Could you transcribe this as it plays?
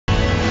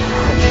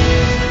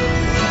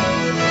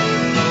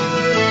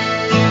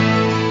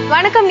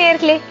வணக்கம்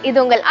நேயர்களே, இது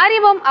உங்கள்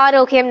அறிவோம்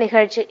ஆரோக்கியம்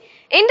நிகழ்ச்சி.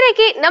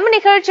 இன்றைக்கு நம்ம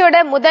நிகழ்ச்சியோட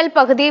முதல்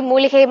பகுதி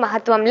மூலிகை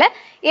மகத்துவம்ல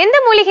எந்த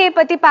மூலிகையை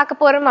பத்தி பார்க்க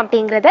போறோம்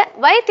அப்படிங்கறத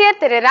வைத்தியர்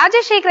திரு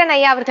ராஜசேகரன்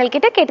ஐயா அவர்கள்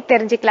கிட்ட கேட்டு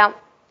தெரிஞ்சுக்கலாம்.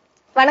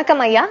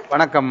 வணக்கம் ஐயா.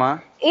 வணக்கம்மா.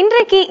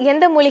 இன்றைக்கு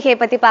எந்த மூலிகையை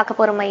பத்தி பார்க்க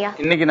போறோம் ஐயா?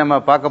 இன்னைக்கு நம்ம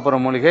பார்க்க போற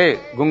மூலிகை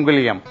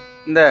குங்குலியம்.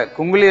 இந்த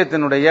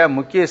குங்குலியத்தினுடைய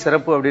முக்கிய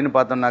சிறப்பு அப்படின்னு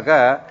பார்த்தோம்னாக்கா,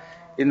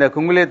 இந்த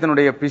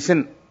குங்குலியத்தினுடைய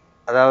பிசின்,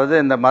 அதாவது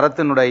இந்த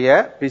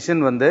மரத்தினுடைய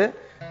பிசின்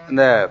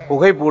இந்த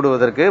புகை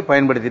போடுவதற்கு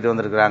பயன்படுத்திட்டு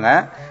வந்திருக்கிறாங்க.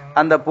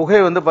 அந்த புகை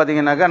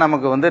பாத்தீங்கன்னாக்கா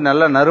நமக்கு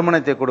நல்ல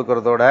நறுமணத்தை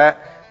கொடுக்கறதோட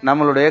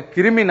நம்மளுடைய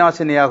கிருமி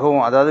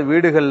நாசினியாகவும், அதாவது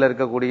வீடுகளில்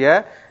இருக்கக்கூடிய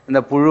இந்த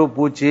புழு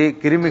பூச்சி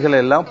கிருமிகள்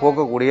எல்லாம்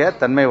போக்கக்கூடிய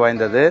தன்மை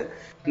வாய்ந்தது.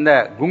 இந்த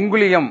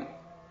குங்குலியம்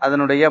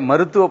அதனுடைய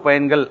மருத்துவ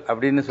பயன்கள்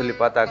அப்படின்னு சொல்லி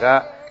பார்த்தாக்கா,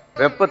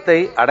 வெப்பத்தை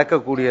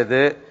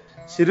அடக்கக்கூடியது,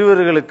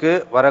 சிறுவர்களுக்கு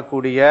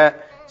வரக்கூடிய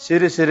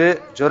சிறு சிறு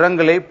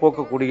ஜுரங்களை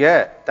போக்கக்கூடிய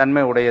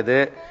தன்மை உடையது,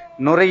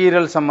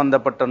 நுரையீரல்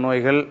சம்பந்தப்பட்ட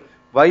நோய்கள்,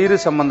 வயிறு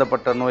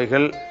சம்பந்தப்பட்ட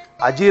நோய்கள்,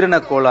 அஜீரண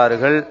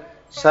கோளாறுகள்,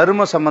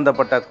 சரும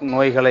சம்பந்தப்பட்ட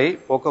நோய்களை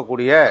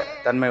போக்கக்கூடிய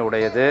தன்மை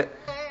உடையது.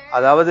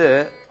 அதாவது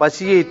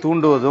பசியை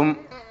தூண்டுவதும்,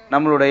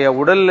 நம்மளுடைய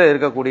உடல்ல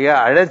இருக்கக்கூடிய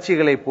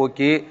அழற்சிகளை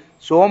போக்கி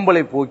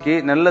சோம்பலை போக்கி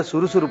நல்ல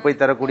சுறுசுறுப்பை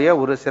தரக்கூடிய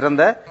ஒரு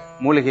சிறந்த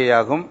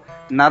மூலிகையாகும்.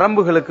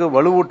 நரம்புகளுக்கு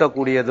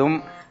வலுவூட்டக்கூடியதும்,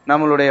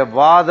 நம்மளுடைய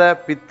வாத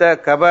பித்த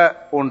கப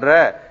போன்ற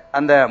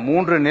அந்த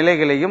 3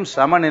 நிலைகளையும்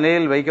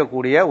சமநிலையில்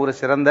வைக்கக்கூடிய ஒரு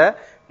சிறந்த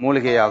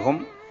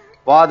மூலிகையாகும்.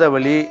 வாத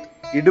வலி,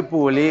 இடுப்பு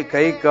வலி,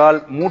 கை கால்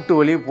மூட்டு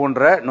வலி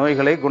போன்ற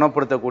நோய்களை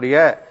குணப்படுத்தக்கூடிய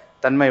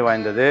தன்மை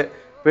வாய்ந்தது.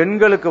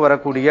 பெண்களுக்கு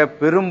வரக்கூடிய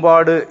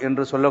பெரும்பாடு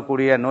என்று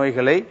சொல்லக்கூடிய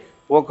நோய்களை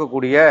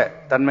போக்கக்கூடிய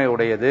தன்மை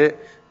உடையது.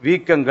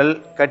 வீக்கங்கள்,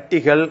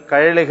 கட்டிகள்,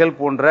 கழலைகள்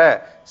போன்ற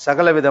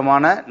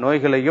சகலவிதமான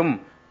நோய்களையும்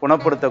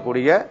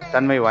குணப்படுத்தக்கூடிய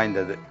தன்மை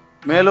வாய்ந்தது.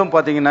 மேலும்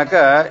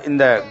பார்த்தீங்கன்னாக்கா,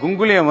 இந்த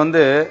குங்குலியம்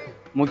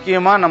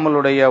முக்கியமா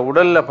நம்மளுடைய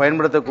உடல்ல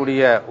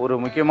பயன்படுத்தக்கூடிய ஒரு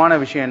முக்கியமான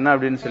விஷயம் என்ன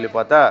அப்படின்னு சொல்லி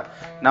பார்த்தா,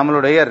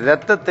 நம்மளுடைய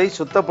இரத்தத்தை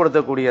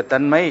சுத்தப்படுத்தக்கூடிய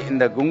தன்மை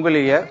இந்த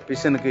குங்குலிய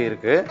பிசினுக்கு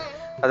இருக்கு.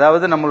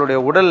 அதாவது நம்மளுடைய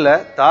உடல்ல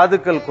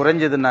தாதுக்கள்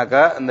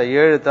குறைஞ்சதுனாக்கா, இந்த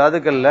 7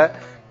 தாதுக்கள்ல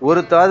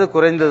ஒரு தாது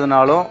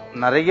குறைந்ததுனாலும்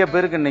நிறைய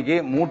பேருக்கு இன்னைக்கு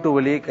மூட்டு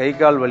வலி, கை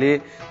கால் வலி,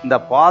 இந்த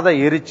பாத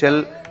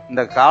எரிச்சல்,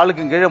 இந்த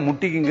காலுக்கு கீழே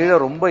முட்டிக்கு கீழே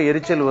ரொம்ப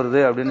எரிச்சல்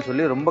வருது அப்படின்னு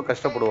சொல்லி ரொம்ப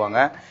கஷ்டப்படுவாங்க.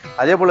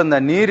 அதே போல இந்த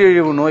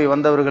நீரிழிவு நோய்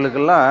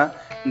வந்தவர்களுக்கெல்லாம்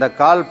இந்த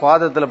கால்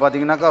பாதத்துல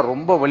பாத்தீங்கன்னாக்கா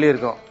ரொம்ப வலி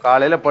இருக்கும்.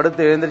 காலையில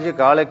படுத்து எழுந்திரிச்சு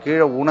காலை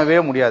கீழே ஊனவே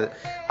முடியாது.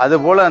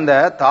 அதுபோல அந்த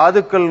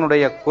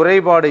தாதுக்களினுடைய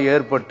குறைபாடு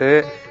ஏற்பட்டு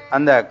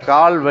அந்த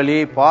கால் வலி,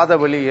 பாத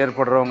வலி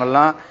ஏற்படுறவங்க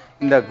எல்லாம்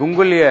இந்த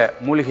குங்குலிய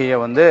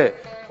மூலிகையை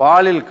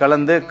பாலில்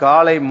கலந்து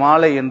காலை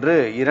மாலை என்று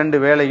 2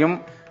 வேளையும்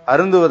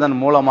அருந்துவதன்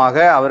மூலமாக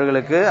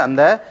அவர்களுக்கு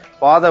அந்த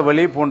பாத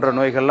வலி போன்ற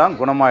நோய்கள்லாம்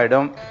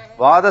குணமாயிடும்.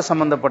 வாத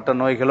சம்பந்தப்பட்ட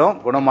நோய்களும்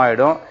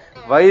குணமாயிடும்.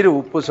 வயிறு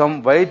உப்புசம்,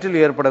 வயிற்றில்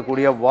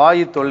ஏற்படக்கூடிய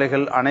வாயு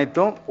தொல்லைகள்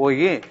அனைத்தும்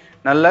போய்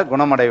நல்ல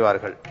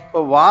குணமடைவார்கள்.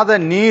 இப்போ வாத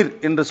நீர்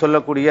என்று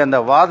சொல்லக்கூடிய அந்த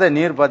வாத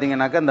நீர்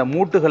பாத்தீங்கன்னாக்கா இந்த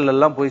மூட்டுகள்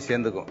எல்லாம் போய்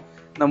சேர்ந்துக்கும்.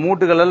 இந்த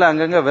மூட்டுகள் எல்லாம்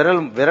அங்கங்க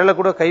விரலை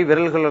கூட, கை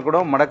விரல்களை கூட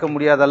மடக்க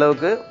முடியாத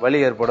அளவுக்கு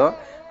வலி ஏற்படும்.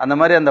 அந்த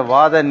மாதிரி அந்த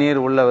வாத நீர்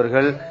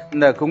உள்ளவர்கள்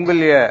இந்த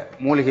குங்குலிய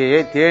மூலிகையை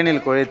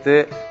தேனில் குழைத்து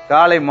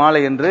காலை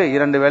மாலை என்று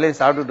 2 வேளையும்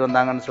சாப்பிட்டுட்டு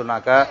வந்தாங்கன்னு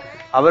சொன்னாக்கா,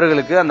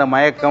 அவர்களுக்கு அந்த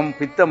மயக்கம்,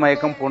 பித்த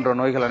மயக்கம் போன்ற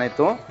நோய்கள்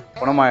அனைத்தும்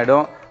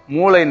குணமாயிடும்.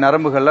 மூளை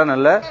நரம்புகள்லாம்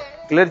நல்ல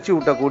கிளர்ச்சி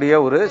ஊட்டக்கூடிய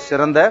ஒரு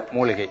சிறந்த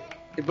மூலிகை.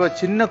 இப்போ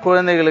சின்ன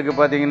குழந்தைகளுக்கு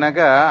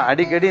பாத்தீங்கன்னாக்கா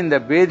அடிக்கடி இந்த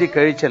பேதி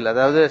கழிச்சல்,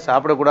 அதாவது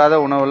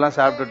சாப்பிடக்கூடாத உணவெல்லாம்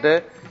சாப்பிட்டுட்டு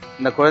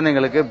இந்த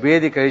குழந்தைங்களுக்கு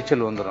பேதி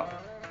கழிச்சல் வந்துடும்.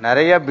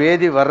 நிறைய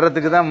பேதி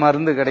வர்றதுக்கு தான்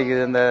மருந்து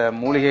கிடைக்குது, இந்த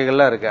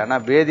மூலிகைகள்லாம் இருக்கு. ஆனா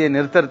பேதியை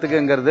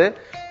நிறுத்துறதுக்குங்கிறது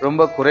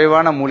ரொம்ப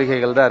குறைவான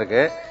மூலிகைகள் தான்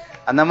இருக்கு.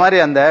 அந்த மாதிரி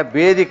அந்த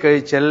பேதி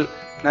கழிச்சல்,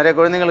 நிறைய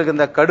குழந்தைங்களுக்கு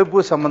இந்த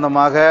கடுப்பு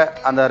சம்பந்தமாக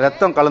அந்த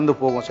ரத்தம் கலந்து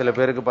போகும். சில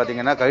பேருக்கு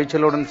பாத்தீங்கன்னா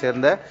கழிச்சலுடன்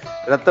சேர்ந்த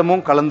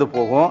ரத்தமும் கலந்து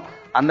போகும்.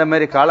 அந்த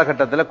மாதிரி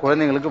காலகட்டத்தில்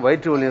குழந்தைங்களுக்கு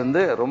வயிற்று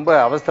வலி ரொம்ப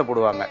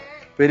அவஸ்தைப்படுவாங்க.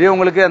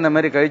 பெரியவங்களுக்கு அந்த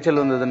மாதிரி கழிச்சல்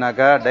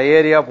வந்ததுனாக்கா,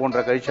 டயேரியா போன்ற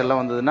கழிச்சல்லாம்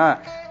வந்ததுன்னா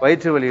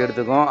வயிற்று வலி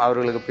எடுத்துக்கும்.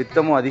 அவர்களுக்கு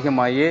பித்தமும்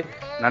அதிகமாகி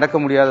நடக்க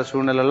முடியாத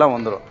சூழ்நிலைலாம்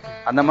வந்துடும்.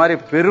 அந்த மாதிரி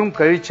பெரும்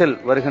கழிச்சல்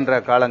வருகின்ற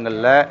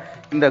காலங்களில்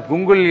இந்த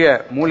குங்குலிய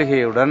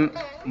மூலிகையுடன்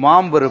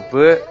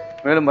மாம்பருப்பு,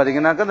 மேலும்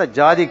பாத்தீங்கன்னாக்கா இந்த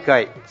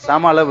ஜாதிக்காய்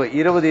சம அளவு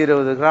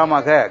 20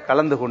 கிராமாக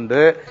கலந்து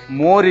கொண்டு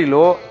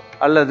மோரிலோ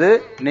அல்லது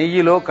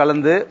நெய்யிலோ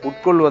கலந்து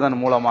உட்கொள்வதன்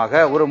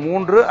மூலமாக ஒரு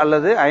 3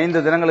 அல்லது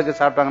 5 தினங்களுக்கு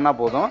சாப்பிட்டாங்கன்னா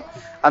போதும்.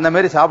 அந்த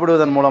மாதிரி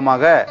சாப்பிடுவதன்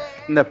மூலமாக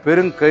இந்த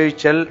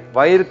பெருங்கழிச்சல்,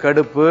 வயிறு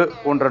கடுப்பு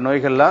போன்ற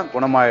நோய்கள்லாம்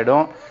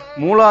குணமாயிடும்.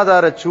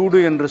 மூலாதார சூடு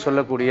என்று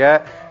சொல்லக்கூடிய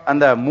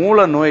அந்த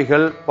மூல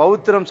நோய்கள்,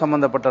 பௌத்திரம்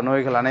சம்பந்தப்பட்ட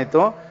நோய்கள்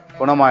அனைத்தும்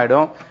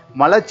குணமாயிடும்.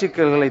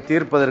 மலச்சிக்கல்களை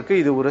தீர்ப்பதற்கு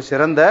இது ஒரு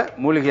சிறந்த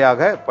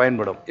மூலிகையாக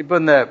பயன்படும். இப்ப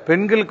இந்த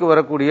பெண்களுக்கு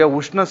வரக்கூடிய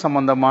உஷ்ண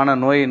சம்பந்தமான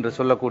நோய் என்று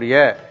சொல்லக்கூடிய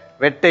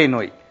வெட்டை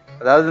நோய்,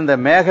 அதாவது இந்த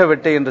மேக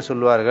வெட்டை என்று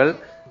சொல்வார்கள்.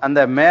 அந்த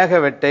மேக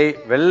வெட்டை,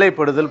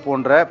 வெள்ளைப்படுதல்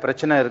போன்ற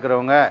பிரச்சனை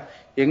இருக்கிறவங்க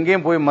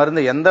எங்கேயும்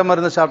போய் எந்த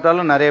மருந்து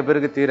சாப்பிட்டாலும் நிறைய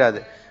பேருக்கு தீராது.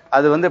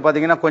 அது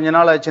பாத்தீங்கன்னா கொஞ்ச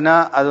நாள் ஆச்சுன்னா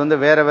அது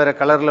வேற வேற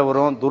கலர்ல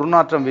வரும்,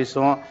 துர்நாற்றம்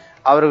வீசும்.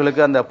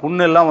 அவர்களுக்கு அந்த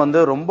புண்ணெல்லாம் வந்து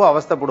ரொம்ப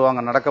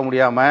அவஸ்தைப்படுவாங்க நடக்க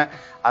முடியாம.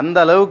 அந்த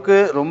அளவுக்கு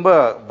ரொம்ப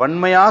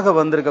வன்மையாக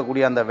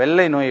வந்திருக்கக்கூடிய அந்த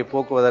வெள்ளை நோயை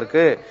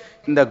போக்குவதற்கு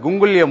இந்த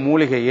குங்குலிய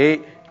மூலிகையை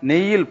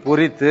நெய்யில்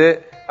பொரித்து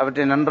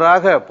அவற்றை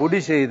நன்றாக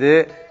பொடி செய்து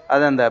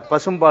அதை அந்த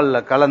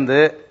பசும்பாலில் கலந்து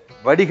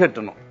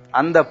வடிகட்டணும்.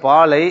 அந்த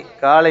பாலை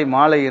காலை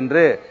மாலை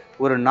என்று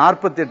ஒரு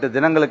 48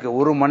 தினங்களுக்கு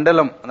ஒரு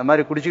மண்டலம் அந்த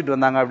மாதிரி குடிச்சிட்டு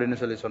வந்தாங்க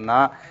அப்படின்னு சொன்னா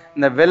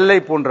இந்த வெள்ளை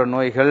போன்ற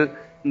நோய்கள்,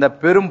 இந்த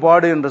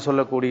பெரும்பாடு என்று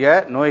சொல்லக்கூடிய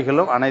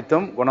நோய்களும்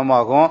அனைத்தும்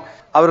குணமாகும்.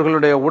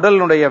 அவர்களுடைய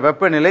உடலினுடைய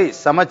வெப்பநிலை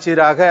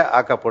சமச்சீராக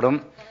ஆக்கப்படும்.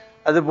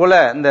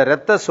 அதுபோல இந்த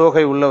இரத்த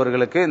சோகை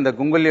உள்ளவர்களுக்கு இந்த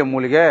குங்குலிய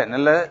மூலிகை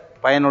நல்ல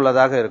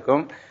பயனுள்ளதாக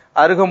இருக்கும்.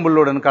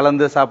 அருகம்புல்லுடன்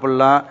கலந்து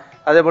சாப்பிடலாம்.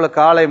 அதே போல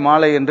காலை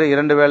மாலை என்று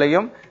 2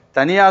 வேளையும்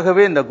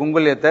தனியாகவே இந்த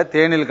குங்குலியத்தை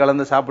தேனில்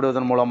கலந்து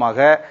சாப்பிடுவதன் மூலமாக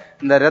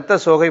இந்த இரத்த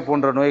சோகை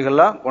போன்ற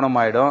நோய்கள்லாம்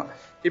குணமாயிடும்.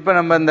 இப்ப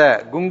நம்ம இந்த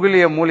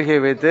குங்குலிய மூலிகை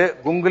வைத்து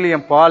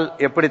குங்குலியம் பால்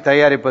எப்படி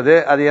தயாரிப்பது,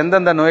 அது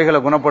எந்தெந்த நோய்களை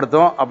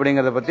குணப்படுத்தும்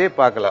அப்படிங்கறத பத்தி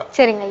பார்க்கலாம்.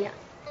 சரிங்க ஐயா.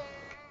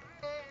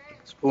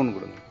 ஸ்பூன்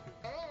கொடுங்க.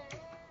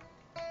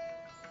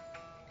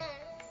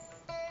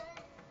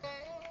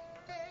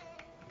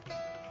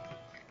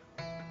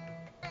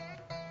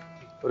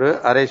 ஒரு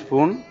அரை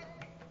ஸ்பூன்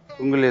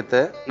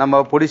குங்குலியத்தை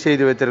நம்ம பொடி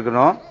செய்து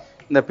வைத்திருக்கிறோம்.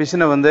 இந்த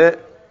பிசினை வந்து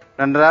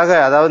நன்றாக,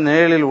 அதாவது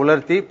நிழலில்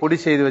உலர்த்தி பொடி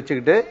செய்து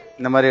வச்சுக்கிட்டு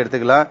இந்த மாதிரி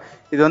எடுத்துக்கலாம்.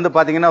 இது வந்து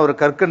பாத்தீங்கன்னா ஒரு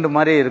கற்கண்டு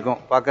மாதிரி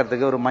இருக்கும்,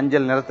 பார்க்கறதுக்கு ஒரு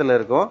மஞ்சள் நிறத்துல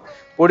இருக்கும்.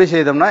 பொடி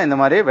செய்தோம்னா இந்த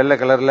மாதிரி வெள்ளை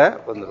கலர்ல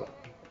வந்துடும்.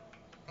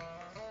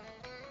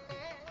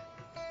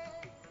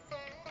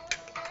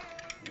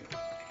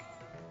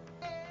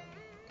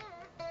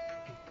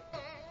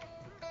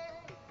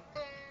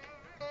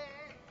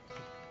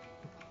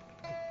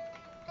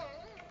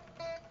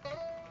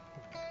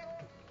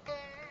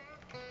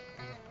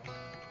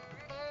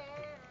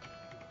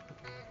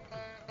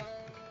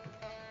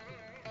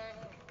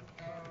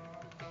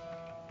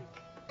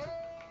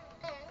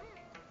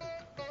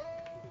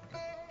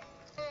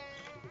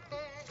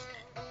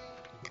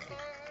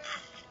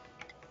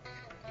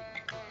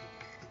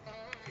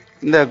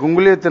 இந்த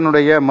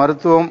குங்குலியத்தினுடைய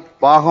மருத்துவம்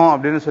பாகம்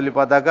அப்படின்னு சொல்லி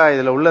பார்த்தாக்கா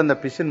இதுல உள்ள இந்த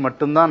பிசின்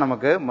மட்டும்தான்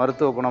நமக்கு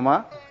மருத்துவ குணமா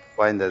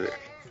வாய்ந்தது.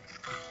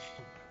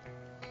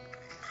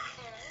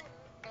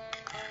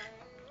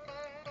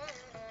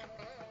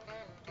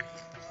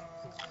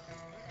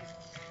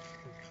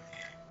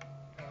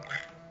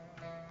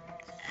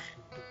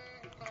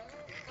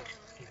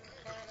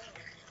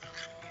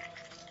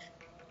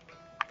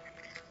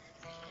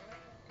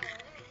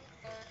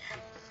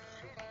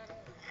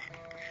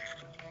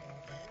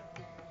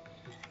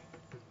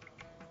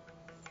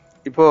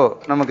 இப்போ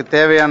நமக்கு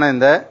தேவையான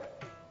இந்த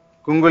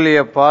குங்குலிய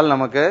பால்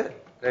நமக்கு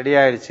ரெடி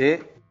ஆயிடுச்சு.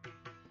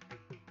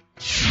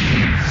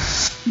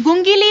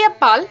 குங்கிலிய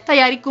பால்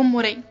தயாரிக்கும்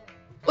முறை: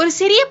 ஒரு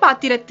சிறிய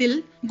பாத்திரத்தில்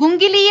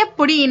குங்கிலிய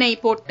பொடியினை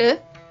போட்டு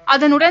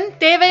அதனுடன்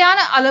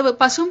தேவையான அளவு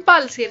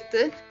பசும்பால்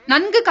சேர்த்து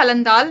நன்கு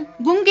கலந்தால்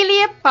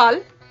குங்கிலிய பால்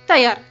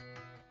தயார்.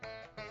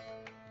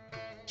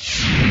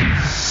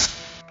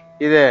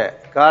 இதை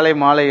காலை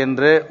மாலை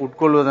என்று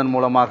உட்கொள்வதன்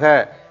மூலமாக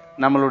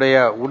நம்மளுடைய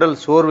உடல்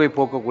சோர்வை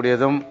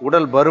போக்கக்கூடியதும்,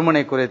 உடல்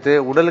பருமனை குறைத்து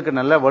உடலுக்கு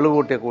நல்ல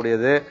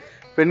வலுவூட்டக்கூடியது.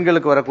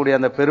 பெண்களுக்கு வரக்கூடிய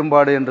அந்த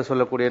பெரும்பாடு என்று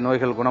சொல்லக்கூடிய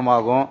நோய்கள்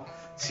குணமாகும்.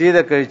 சீத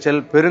கழிச்சல்,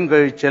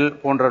 பெருங்கழிச்சல்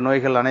போன்ற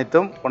நோய்கள்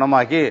அனைத்தும்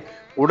குணமாகி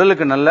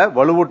உடலுக்கு நல்ல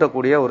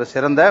வலுவூட்டக்கூடிய ஒரு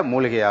சிறந்த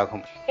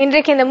மூலிகையாகும்.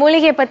 இன்றைக்கு இந்த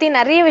மூலிகையை பத்தி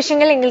நிறைய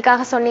விஷயங்கள்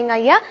எங்களுக்காக சொன்னீங்க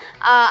ஐயா.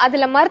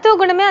 அதுல மருத்துவ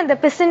குணமே அந்த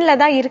பிசின்ல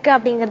தான் இருக்கு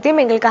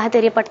அப்படிங்கறதையும் எங்களுக்காக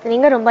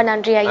தெரியப்படுத்தினீங்க. ரொம்ப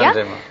நன்றி ஐயா.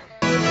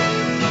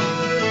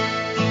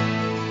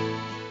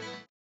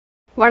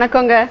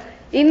 வணக்கங்க.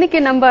 இன்னைக்கு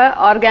நம்ம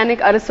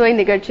ஆர்கானிக் அறுசுவை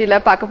நிகழ்ச்சியில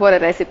பார்க்க போற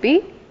ரெசிபி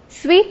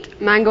ஸ்வீட்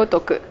மேங்கோ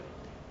தொக்கு.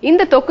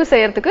 இந்த தொக்கு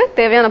செய்யறதுக்கு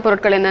தேவையான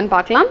பொருட்கள் என்னன்னு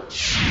பார்க்கலாம்.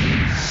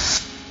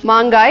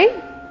 மாங்காய்,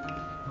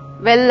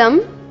 வெல்லம்,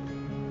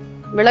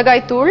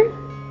 மிளகாய் தூள்,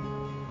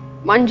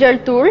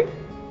 மஞ்சள் தூள்,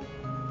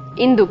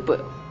 இந்துப்பு.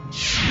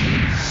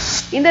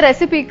 இந்த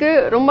ரெசிபிக்கு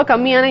ரொம்ப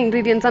கம்மியான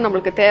இன்கிரீடியன்ஸா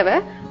நம்மளுக்கு தேவை.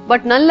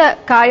 பட் நல்ல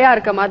காயா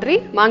இருக்க மாதிரி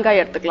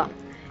மாங்காய் எடுத்துக்கலாம்.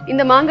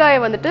 இந்த மாங்காயை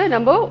வந்துட்டு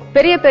நம்ம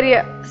பெரிய பெரிய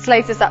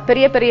ஸ்லைசஸா,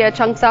 பெரிய பெரிய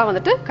சங்க்ஸா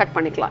வந்துட்டு கட்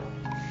பண்ணிக்கலாம்.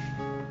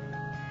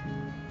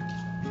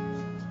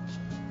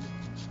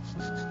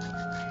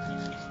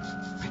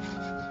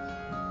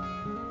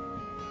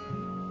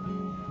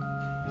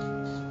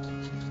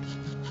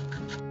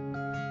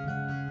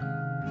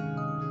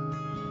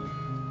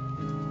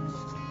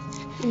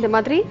 இந்த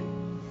மாதிரி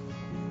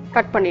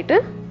கட் பண்ணிட்டு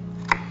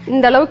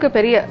இந்த அளவுக்கு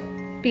பெரிய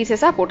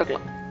பீசஸா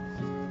போட்டுக்கலாம்.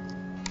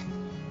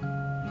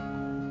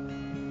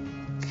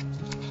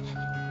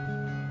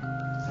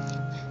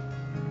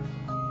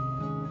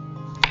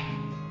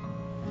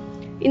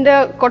 இந்த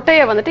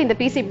கொட்டையை வந்துட்டு இந்த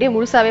பீஸ் இப்படியே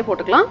முழுசாவே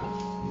போட்டுக்கலாம்.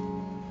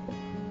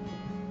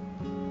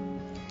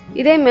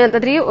 இதே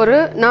மாதிரி ஒரு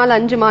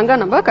 4-5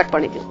 மாங்காய் நம்ம கட்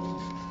பண்ணிக்கலாம்.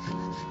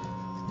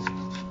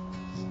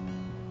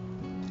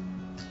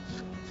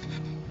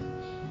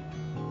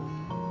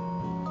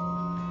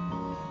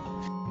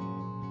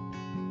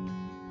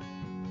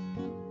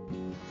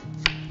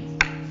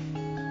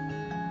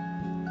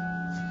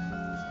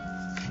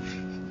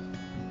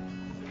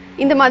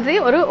 இந்த மாதிரி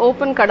ஒரு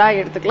ஓபன்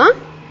கடாய் எடுத்துக்கலாம்.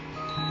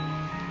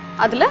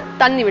 அதுல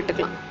தண்ணி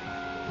விட்டுக்கலாம்.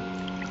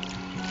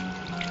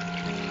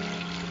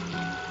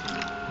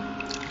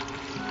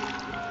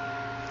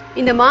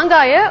 இந்த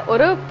மாங்காய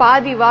ஒரு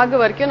பாதி வாகு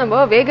வரைக்கும்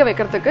நம்ம வேக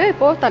வைக்கிறதுக்கு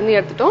இப்போ தண்ணி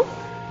எடுத்துட்டோம்.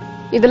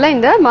 இதுல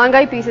இந்த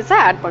மாங்காய் பீசஸ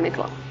ஆட்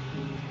பண்ணிக்கலாம்.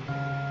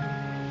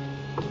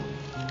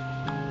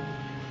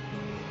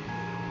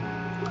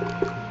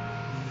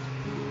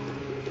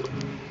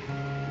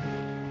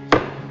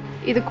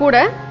 இது கூட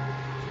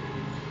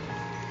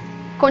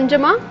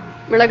கொஞ்சமா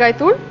மிளகாய்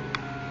தூள்,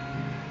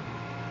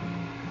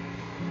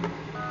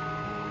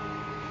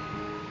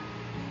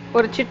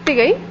 ஒரு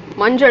சிட்டிகை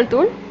மஞ்சள்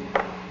தூள்,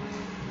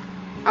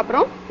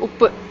 அப்புறம்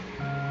உப்பு.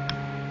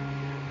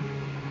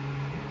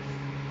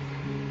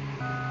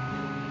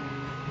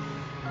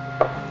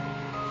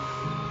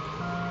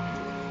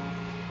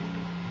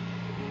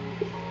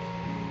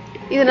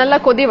 இது நல்லா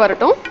கொதி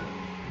வரட்டும்.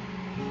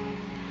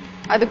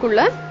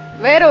 அதுக்குள்ள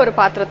வேற ஒரு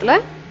பாத்திரத்துல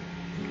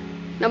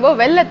நம்ம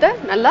வெல்லத்தை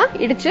நல்லா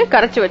இடிச்சு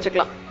கரைச்சு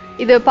வச்சுக்கலாம்.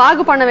 இது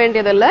பாகு பண்ண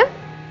வேண்டியதில்ல,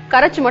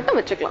 கரைச்சு மட்டும்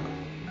வச்சுக்கலாம்.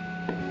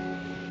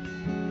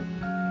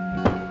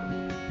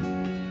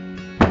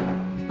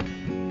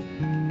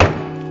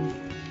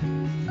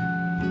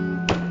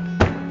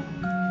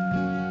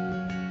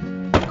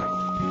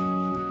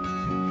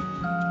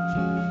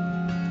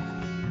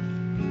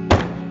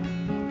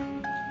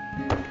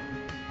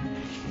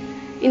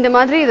 இந்த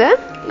மாதிரி இத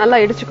நல்லா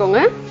இடிச்சுக்கோங்க.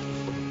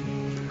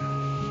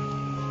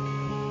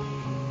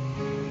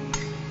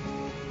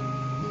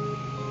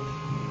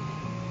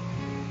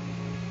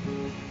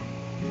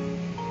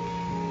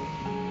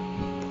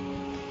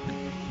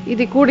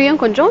 இது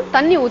கூடயும் கொஞ்சம்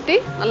தண்ணி ஊத்தி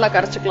நல்லா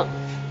கரைச்சுக்கலாம்.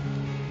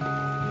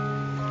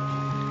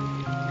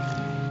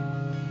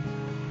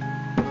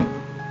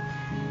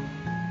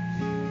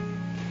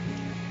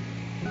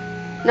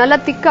 நல்லா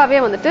திக்காவே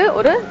வந்துட்டு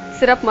ஒரு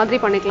சிரப் மாதிரி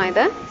பண்ணிக்கலாம்.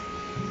 இத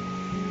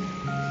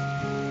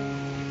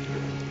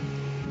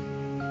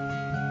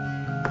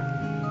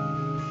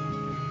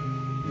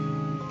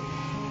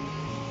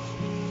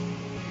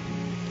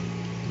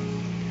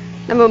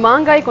நம்ம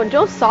மாங்காய்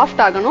கொஞ்சம்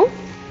சாஃப்ட் ஆகணும்,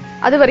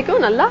 அது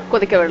வரைக்கும் நல்லா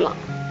கொதிக்க விடலாம்.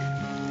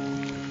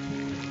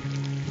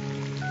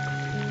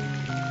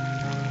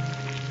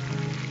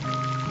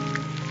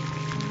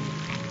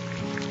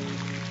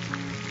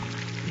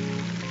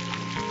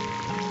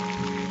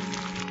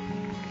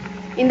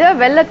 இந்த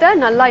வெல்லத்தை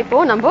நல்லா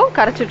இப்போ நம்ம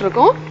கரைச்சிட்டு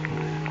இருக்கோம்.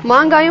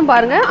 மாங்காயும்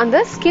பாருங்க அந்த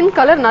ஸ்கின்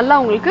கலர் நல்லா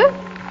உங்களுக்கு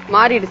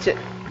மாறிடுச்சு.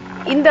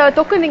 இந்த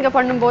தொக்கு நீங்க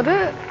பண்ணும்போது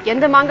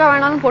எந்த மாங்காய்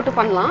வேணாலும் போட்டு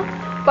பண்ணலாம்.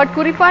 பட்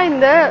குறிப்பா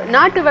இந்த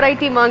நாட்டு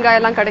வெரைட்டி மாங்காய்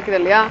எல்லாம் கிடைக்குது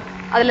இல்லையா,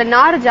 அதுல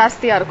நாறு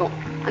ஜாஸ்தியா இருக்கும்.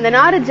 அந்த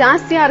நாறு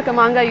ஜாஸ்தியா இருக்க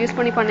மாங்காய் யூஸ்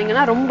பண்ணி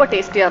பண்ணீங்கன்னா ரொம்ப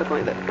டேஸ்டியா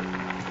இருக்கும் இது.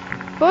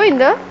 இப்போ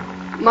இந்த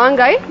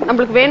மாங்காய்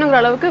நம்மளுக்கு வேணுங்கிற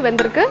அளவுக்கு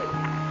வெந்திருக்கு.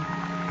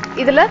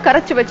 இதுல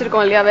கரைச்சு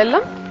வச்சிருக்கோம் இல்லையா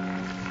வெல்லம்,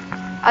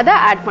 அதை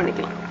ஆட்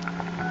பண்ணிக்கலாம்.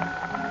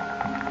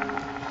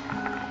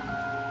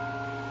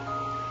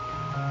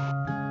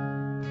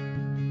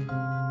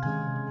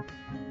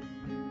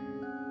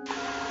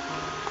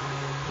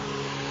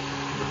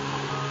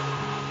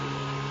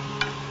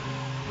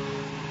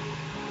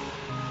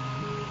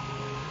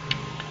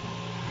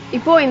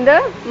 இப்போ இந்த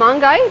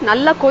மாங்காய்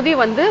நல்லா கொதி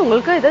வந்து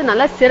உங்களுக்கு இது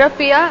நல்லா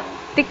சிறப்பியா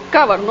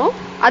திக்கா வரணும்.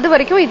 அது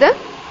வரைக்கும் இத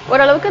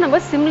ஓரளவுக்கு நம்ம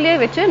சிம்லயே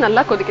வச்சு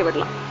நல்லா கொதிக்க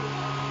விடலாம்.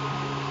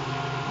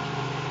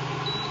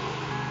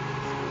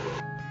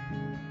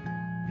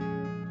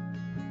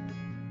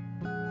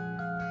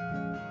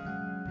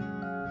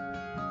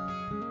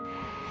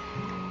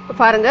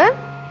 பாருங்க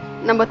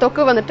நம்ம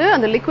தொக்கு வந்துட்டு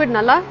அந்த லிக்விட்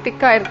நல்லா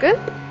திக்கா இருக்கு.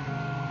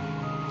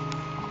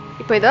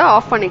 இப்போ இத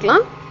ஆஃப்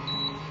பண்ணிக்கலாம்.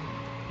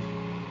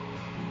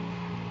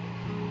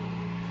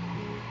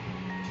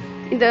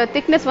 இந்த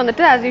திக்னஸ்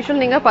வந்துட்டு as usual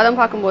நீங்க பதம்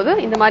பார்க்கும்போது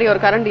இந்த மாதிரி ஒரு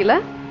கரண்டில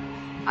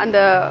அந்த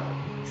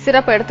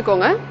சிரப்பை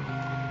எடுத்துக்கோங்க.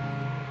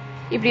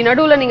 இப்படி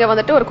நடுவுல நீங்க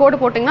வந்துட்டு ஒரு கோடு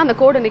போட்டீங்கன்னா அந்த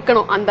கோடு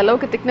நிக்கணும். அந்த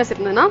அளவுக்கு திக்னஸ்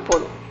இருந்ததுன்னா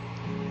போதும்.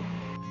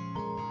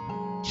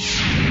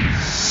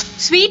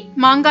 ஸ்வீட்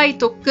மாங்காய்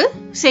தொக்கு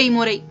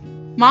செய்முறை.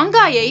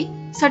 மாங்காயை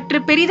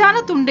சற்று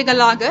பெரிதான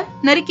துண்டுகளாக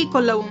நறுக்கிக்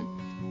கொள்ளவும்.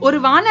 ஒரு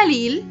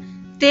வாணலியில்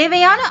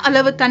தேவையான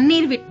அளவு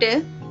தண்ணீர் விட்டு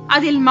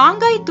அதில்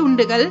மாங்காய்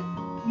துண்டுகள்,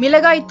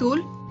 மிளகாய்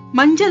தூள்,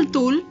 மஞ்சள்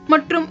தூள்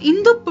மற்றும்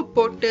இந்துப்பு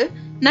போட்டு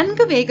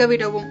நன்கு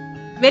வேகவிடவும்.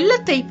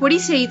 வெல்லத்தை பொடி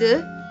செய்து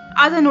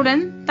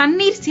அதனுடன்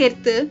தண்ணீர்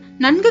சேர்த்து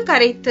நன்கு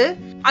கரைத்து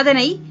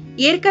அதனை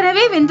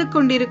ஏற்கனவே வெந்து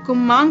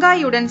கொண்டிருக்கும்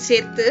மாங்காயுடன்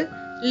சேர்த்து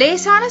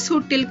லேசான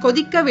சூட்டில்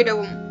கொதிக்க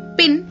விடவும்.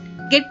 பின்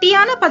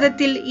கெட்டியான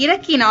பதத்தில்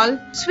இறக்கினால்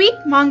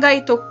ஸ்வீட்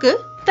மாங்காய் தொக்கு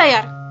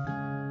தயார்.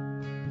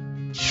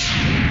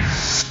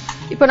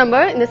 இப்ப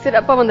நம்ம இந்த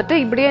சிரப்பை வந்துட்டு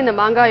இப்படியே இந்த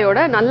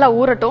மாங்காயோட நல்லா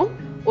ஊறட்டும்.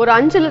 ஒரு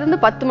 5 to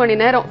 10 மணி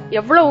நேரம்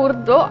எவ்வளவு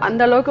ஊறுதோ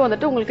அந்த அளவுக்கு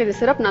வந்துட்டு உங்களுக்கு இந்த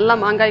சிரப் நல்லா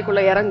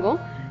மாங்காய்க்குள்ள இறங்கும்.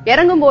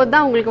 இறங்கும்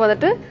போதுதான் உங்களுக்கு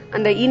வந்துட்டு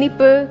அந்த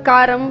இனிப்பு,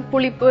 காரம்,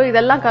 புளிப்பு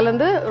இதெல்லாம்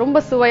கலந்து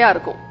ரொம்ப சுவையா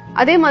இருக்கும்.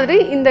 அதே மாதிரி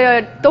இந்த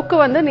தொக்கு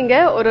வந்து நீங்க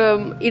ஒரு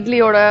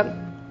இட்லியோட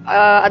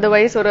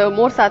அதர்வைஸ் ஒரு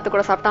மோர் சாத்து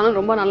கூட சாப்பிட்டாலும்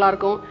ரொம்ப நல்லா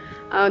இருக்கும்.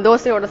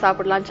 தோசையோட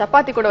சாப்பிடலாம்,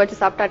 சப்பாத்தி கூட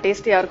வச்சு சாப்பிட்டா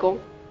டேஸ்டியா இருக்கும்.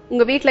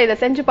 உங்க வீட்டுல இதை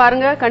செஞ்சு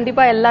பாருங்க,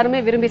 கண்டிப்பா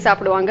எல்லாருமே விரும்பி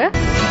சாப்பிடுவாங்க.